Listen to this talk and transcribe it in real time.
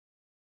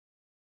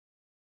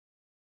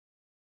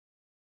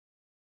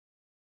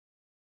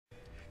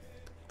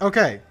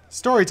Okay,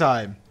 story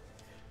time.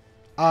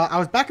 I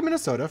was back in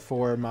Minnesota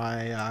for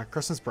my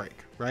Christmas break,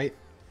 right?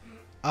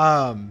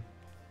 And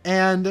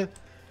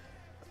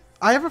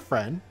I have a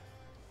friend.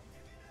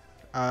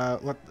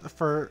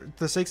 For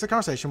the sakes of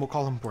conversation, we'll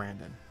call him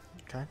Brandon.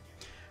 Okay.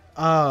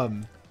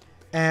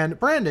 And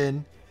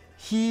Brandon,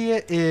 he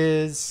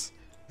is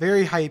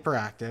very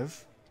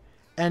hyperactive,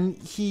 and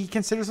he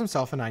considers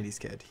himself a '90s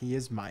kid. He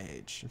is my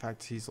age. In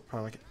fact, he's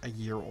probably like a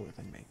year older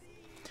than me.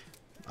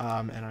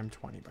 And I'm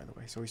 20, by the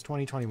way. So he's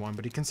 21,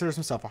 but he considers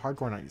himself a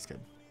hardcore '90s kid.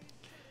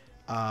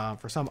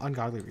 For some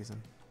ungodly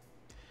reason.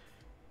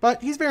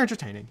 But he's very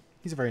entertaining.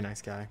 He's a very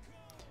nice guy.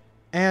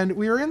 And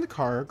we were in the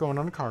car, going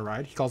on a car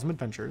ride. He calls them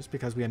adventures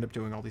because we end up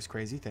doing all these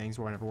crazy things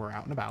whenever we're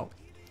out and about.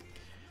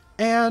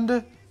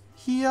 And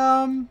he's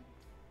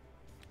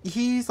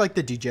like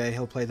the DJ.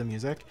 He'll play the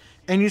music.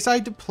 And he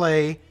decided to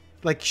play,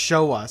 like,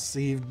 show us.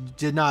 He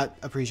did not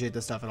appreciate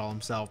this stuff at all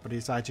himself, but he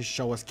decided to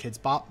show us Kids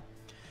Bop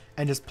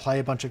and just play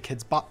a bunch of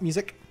Kids Bop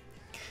music.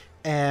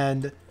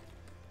 And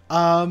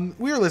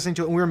we were listening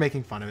to it and we were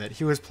making fun of it.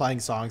 He was playing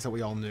songs that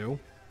we all knew.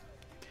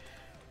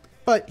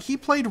 But he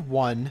played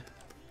one.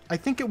 I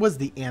think it was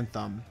the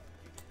anthem.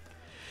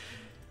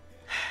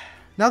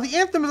 Now, the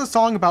anthem is a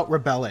song about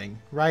rebelling,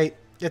 right?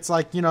 It's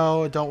like, you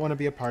know, don't want to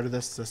be a part of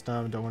this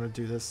system, don't want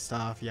to do this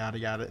stuff, yada,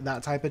 yada.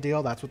 That type of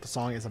deal. That's what the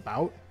song is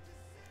about.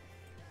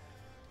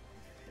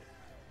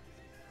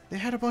 They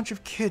had a bunch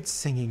of kids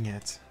singing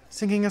it.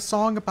 Singing a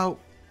song about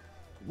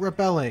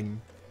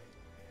rebelling.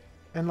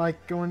 And,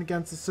 like, going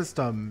against the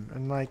system.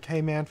 And, like,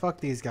 hey, man, fuck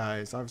these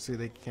guys. Obviously,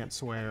 they can't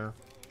swear.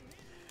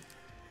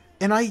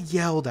 And I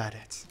yelled at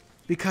it.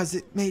 Because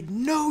it made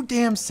no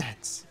damn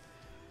sense.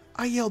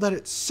 I yelled at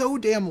it so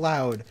damn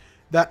loud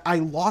that I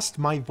lost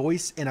my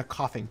voice in a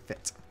coughing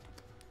fit.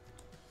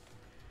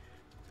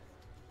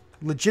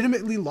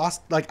 Legitimately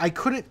lost, like, I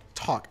couldn't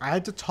talk. I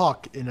had to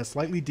talk in a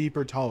slightly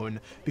deeper tone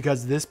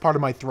because this part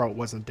of my throat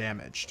wasn't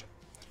damaged.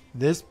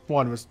 This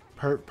one was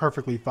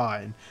perfectly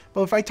fine.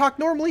 But if I talked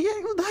normally,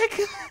 it would,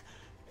 like,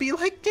 be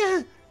like,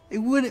 yeah, it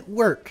wouldn't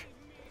work.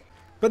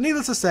 But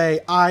needless to say,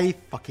 I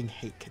fucking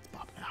hate Kids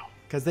Bop now.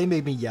 Because they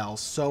made me yell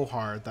so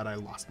hard that I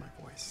lost my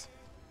voice.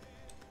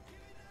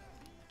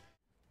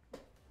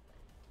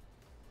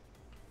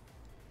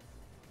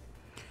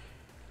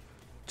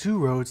 Two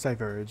roads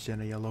diverged in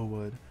a yellow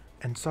wood,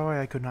 and sorry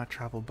I could not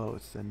travel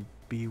both and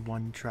be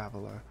one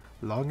traveler.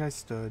 Long I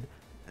stood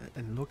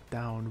and looked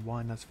down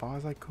one as far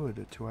as I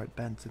could to where it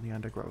bent in the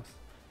undergrowth,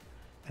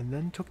 and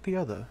then took the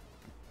other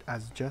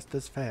as just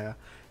as fair,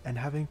 and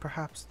having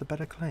perhaps the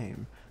better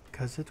claim,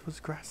 'cause it was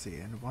grassy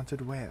and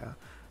wanted wear,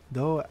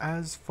 though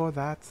as for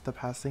that the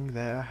passing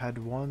there had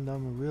worn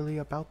them really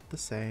about the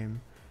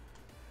same.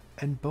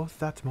 And both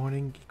that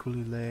morning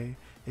equally lay,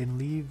 in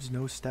leaves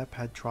no step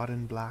had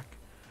trodden black.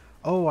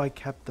 Oh, I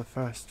kept the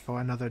first for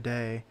another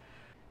day,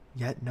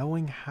 yet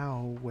knowing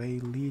how way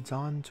leads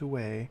on to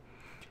way,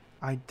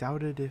 I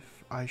doubted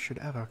if I should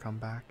ever come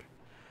back.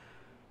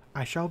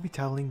 I shall be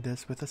telling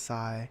this with a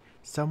sigh.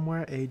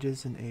 Somewhere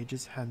ages and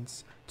ages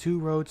hence, two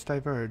roads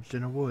diverged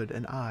in a wood,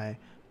 and I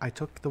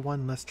took the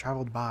one less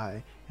traveled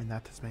by, and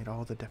that has made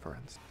all the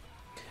difference.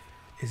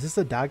 Is this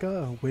a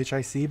dagger which I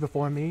see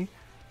before me?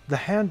 The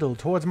handle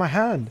towards my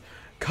hand!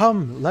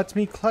 Come, let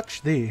me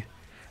clutch thee!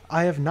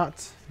 I have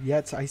not,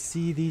 yet I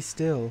see thee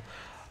still.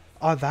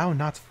 Are thou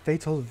not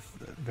fatal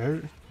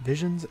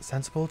visions,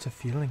 sensible to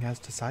feeling as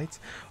to sight?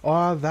 Or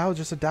art thou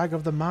just a dagger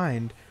of the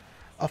mind,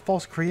 a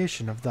false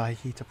creation of thy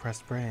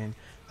heat-oppressed brain,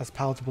 as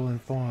palatable in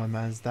form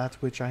as that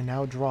which I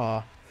now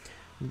draw?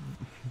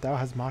 Thou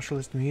hast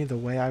marshalled me the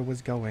way I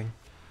was going.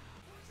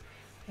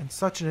 And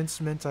such an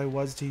instrument I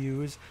was to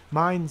use,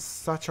 mine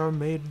such are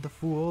made the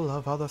fool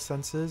of other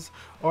senses,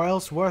 or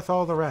else worth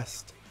all the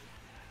rest.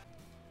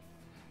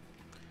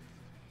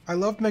 I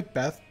love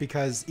Macbeth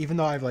because even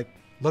though I've, like,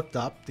 looked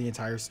up the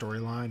entire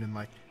storyline and,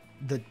 like,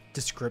 the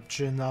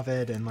description of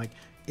it and, like,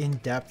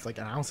 in-depth, like,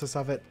 analysis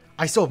of it,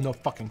 I still have no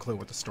fucking clue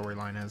what the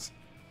storyline is.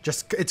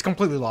 Just, it's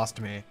completely lost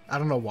to me. I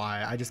don't know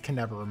why. I just can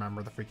never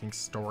remember the freaking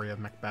story of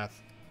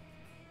Macbeth.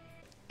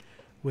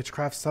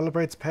 Witchcraft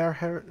celebrates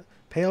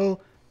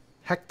pale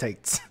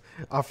hectates,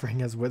 offering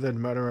his withered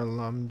murderer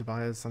alarmed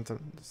by his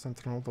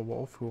sentinel, the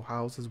wolf, who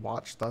howls his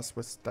watch thus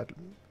with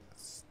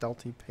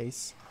stealthy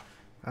pace.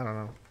 I don't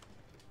know.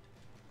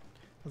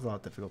 It's a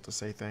lot difficult to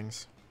say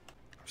things.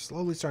 I'm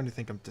slowly starting to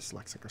think I'm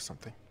dyslexic or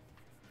something.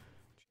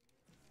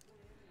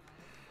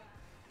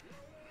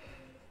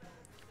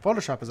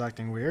 Photoshop is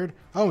acting weird.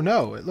 Oh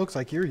no, it looks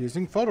like you're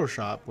using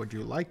Photoshop. Would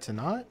you like to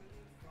not?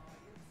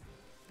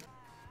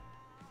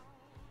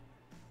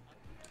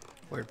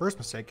 Well, your first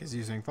mistake is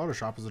using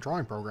Photoshop as a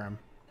drawing program.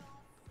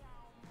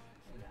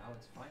 Now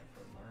it's fine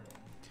for learning.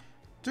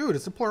 Dude,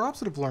 it's the polar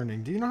opposite of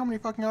learning. Do you know how many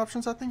fucking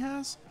options that thing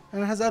has?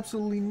 And it has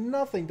absolutely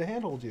nothing to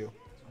handhold you.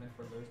 It's fine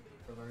for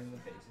learning the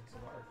basics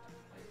of art.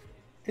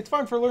 It's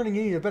fine for learning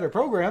you need a better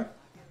program.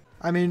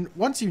 I mean,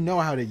 once you know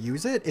how to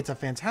use it, it's a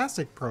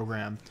fantastic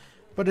program.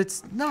 But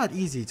it's not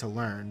easy to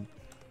learn.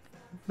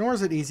 Nor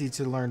is it easy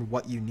to learn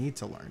what you need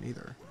to learn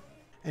either.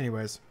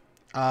 Anyways,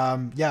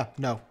 Yeah,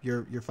 no,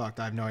 you're fucked.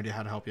 I have no idea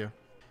how to help you.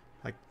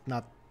 Like,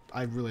 not,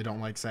 I really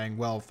don't like saying,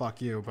 well,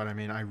 fuck you, but I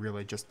mean, I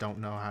really just don't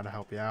know how to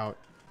help you out.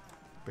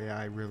 But yeah,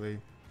 I really...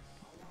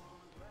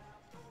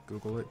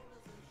 Google it.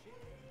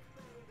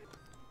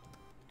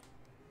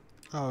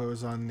 Oh, it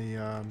was on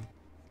the,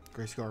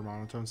 grayscale or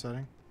monotone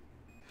setting.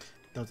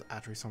 That was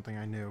actually something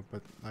I knew,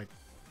 but, like,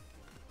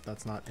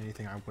 that's not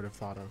anything I would have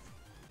thought of.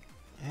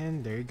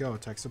 And there you go,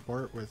 tech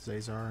support with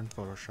Zazar and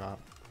Photoshop.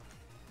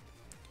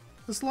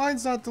 This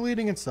line's not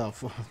deleting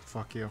itself.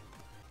 Fuck you.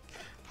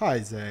 Hi,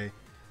 Zay.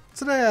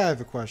 Today I have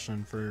a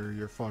question for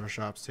your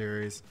Photoshop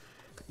series.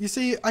 You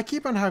see, I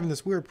keep on having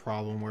this weird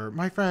problem where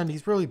my friend,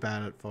 he's really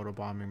bad at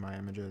photobombing my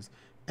images.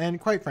 And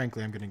quite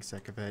frankly, I'm getting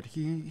sick of it.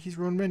 He's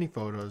ruined many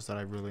photos that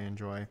I really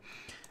enjoy.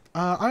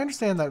 I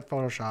understand that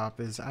Photoshop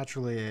is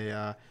actually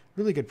a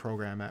really good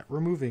program at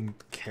removing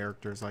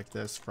characters like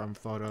this from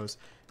photos.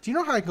 Do you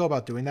know how I can go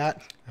about doing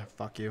that?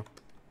 Fuck you.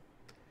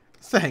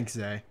 Thanks,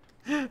 Zay.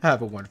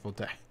 Have a wonderful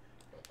day.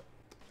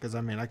 Because,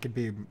 I mean, I could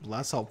be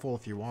less helpful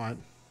if you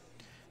want.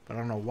 But I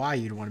don't know why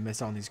you'd want to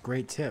miss out on these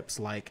great tips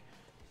like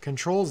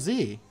Control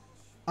Z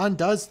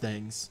undoes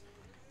things.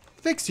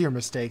 Fix your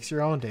mistakes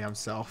your own damn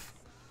self.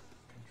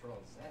 Control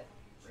Z,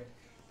 Rick.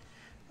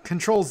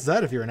 Control Z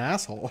if you're an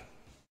asshole.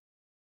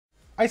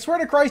 I swear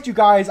to Christ, you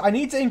guys, I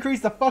need to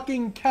increase the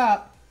fucking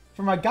cap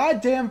for my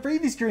goddamn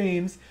freebie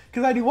streams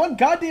because I do one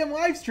goddamn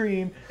live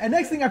stream and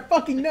next thing I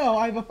fucking know,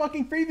 I have a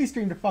fucking freebie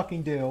stream to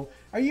fucking do.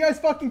 Are you guys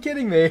fucking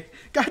kidding me?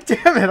 God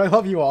damn it, I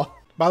love you all.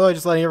 By the way,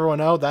 just letting everyone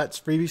know, that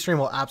freebie stream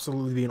will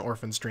absolutely be an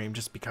orphan stream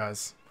just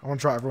because. I want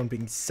to draw everyone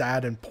being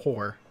sad and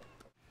poor.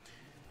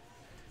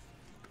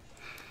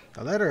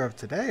 The letter of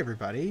today,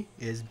 everybody,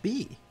 is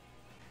B.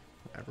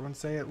 Everyone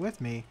say it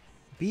with me.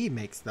 B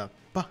makes the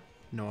B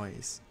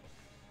noise.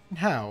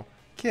 Now,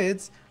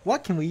 kids,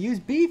 what can we use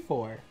B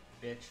for?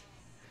 Bitch.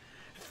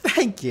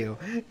 Thank you.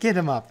 Get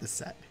him off the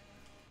set.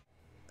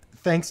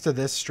 Thanks to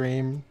this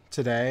stream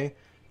today,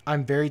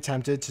 I'm very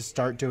tempted to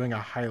start doing a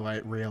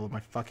highlight reel of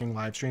my fucking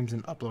live streams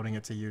and uploading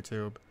it to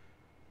YouTube.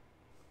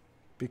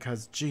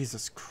 Because,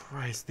 Jesus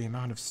Christ, the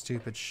amount of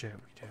stupid shit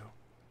we do.